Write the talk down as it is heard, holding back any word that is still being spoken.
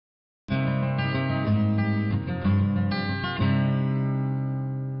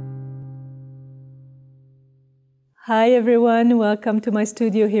Hi everyone, welcome to my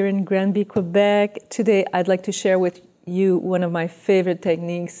studio here in Granby, Quebec. Today I'd like to share with you one of my favorite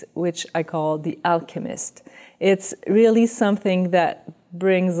techniques, which I call the Alchemist. It's really something that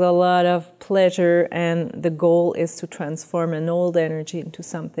brings a lot of pleasure, and the goal is to transform an old energy into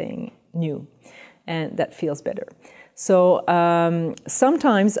something new and that feels better. So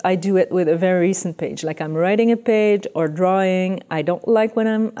sometimes I do it with a very recent page, like I'm writing a page or drawing. I don't like when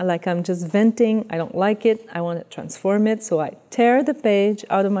I'm just venting. I don't like it. I want to transform it. So I tear the page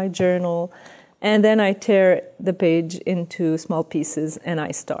out of my journal, and then I tear the page into small pieces and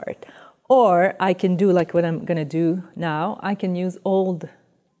I start. Or I can do like what I'm going to do now. I can use old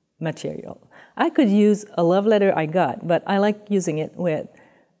material. I could use a love letter I got, but I like using it with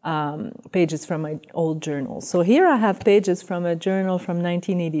pages from my old journal. So here I have pages from a journal from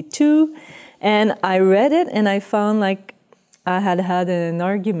 1982, and I read it and I found like I had had an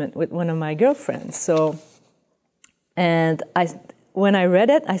argument with one of my girlfriends. When I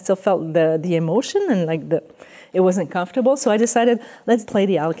read it, I still felt the emotion and it wasn't comfortable. So I decided, let's play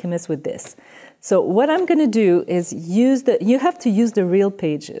the Alchemist with this. So what I'm going to do is you have to use the real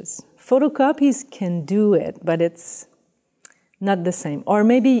pages. Photocopies can do it, but it's not the same. Or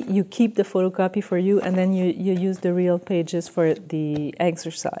maybe you keep the photocopy for you and then you use the real pages for the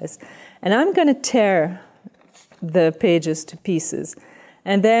exercise. And I'm going to tear the pages to pieces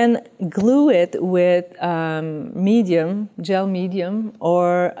and then glue it with gel medium,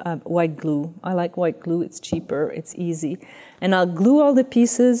 or white glue. I like white glue, it's cheaper, it's easy. And I'll glue all the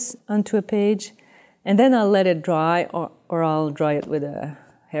pieces onto a page, and then I'll let it dry, or I'll dry it with a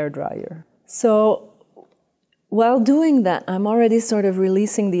hairdryer. So while doing that, I'm already sort of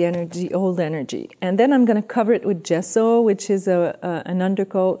releasing the energy, old energy. And then I'm going to cover it with gesso, which is an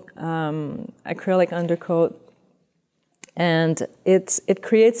undercoat, acrylic undercoat. And it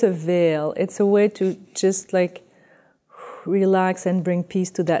creates a veil. It's a way to just like relax and bring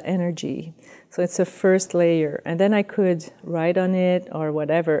peace to that energy. So it's a first layer. And then I could write on it or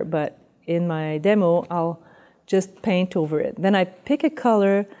whatever, but in my demo, I'll just paint over it. Then I pick a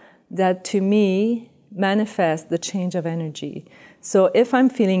color that to me manifest the change of energy. So if I'm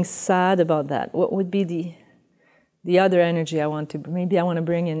feeling sad about that, what would be the other energy I want to, maybe I want to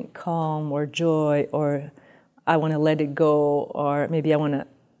bring in calm or joy, or I want to let it go, or maybe I want to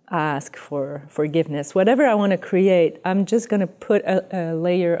ask for forgiveness. Whatever I want to create, I'm just going to put a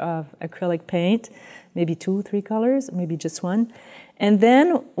layer of acrylic paint, maybe 2, 3 colors, maybe just one. And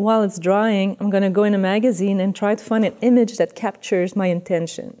then while it's drying, I'm going to go in a magazine and try to find an image that captures my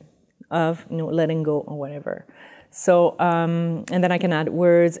intention of letting go or whatever. So, and then I can add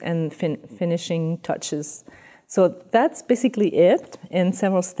words and finishing touches. So that's basically it in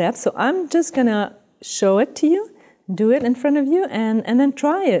several steps. So I'm just gonna show it to you, do it in front of you, and then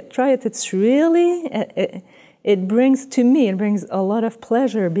try it. Try it. It's really, it brings a lot of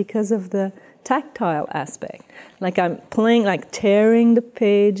pleasure because of the tactile aspect. Like I'm playing, like tearing the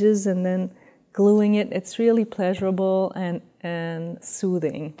pages and then gluing it. It's really pleasurable and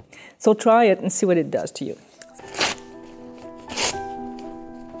soothing. So try it and see what it does to you.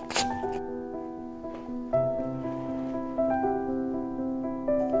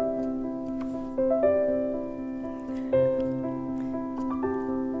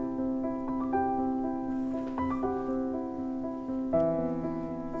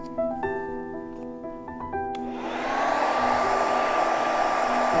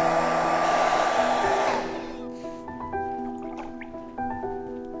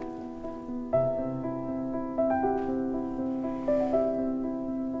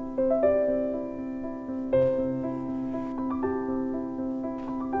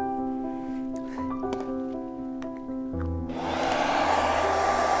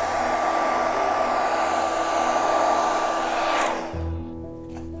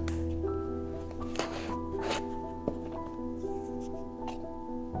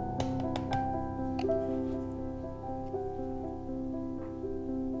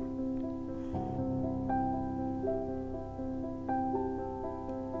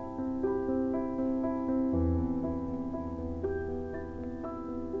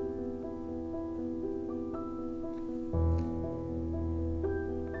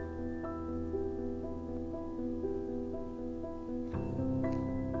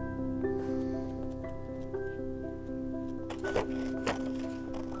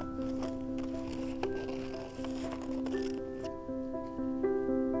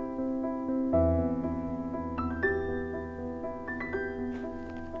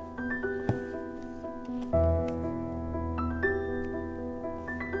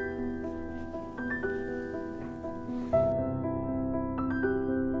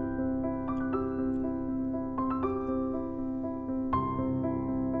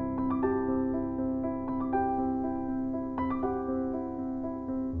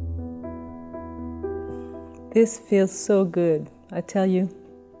 This feels so good. I tell you,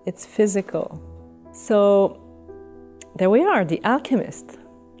 it's physical. So there we are, the alchemist.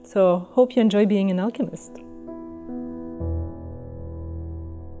 So hope you enjoy being an alchemist.